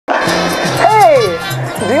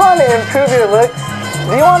Do you want to improve your looks?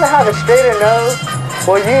 Do you want to have a straighter nose?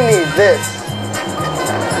 Well, you need this.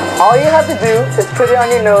 All you have to do is put it on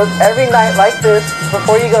your nose every night like this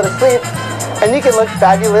before you go to sleep, and you can look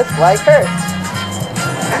fabulous like her.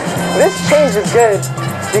 This change is good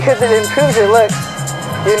because it improves your looks.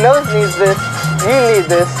 Your nose needs this, you need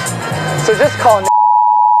this, so just call.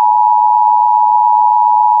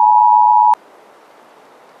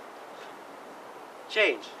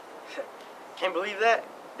 Change. Can't believe that?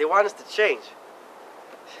 They want us to change.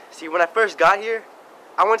 See, when I first got here,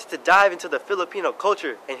 I wanted to dive into the Filipino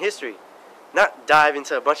culture and history, not dive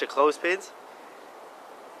into a bunch of clothespins.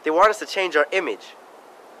 They want us to change our image.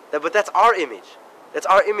 But that's our image. That's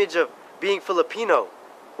our image of being Filipino.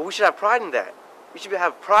 But we should have pride in that. We should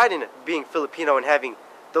have pride in being Filipino and having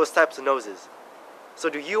those types of noses. So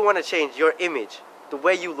do you want to change your image, the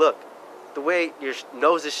way you look, the way your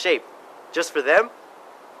nose is shaped, just for them?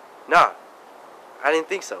 Nah, I didn't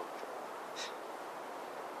think so.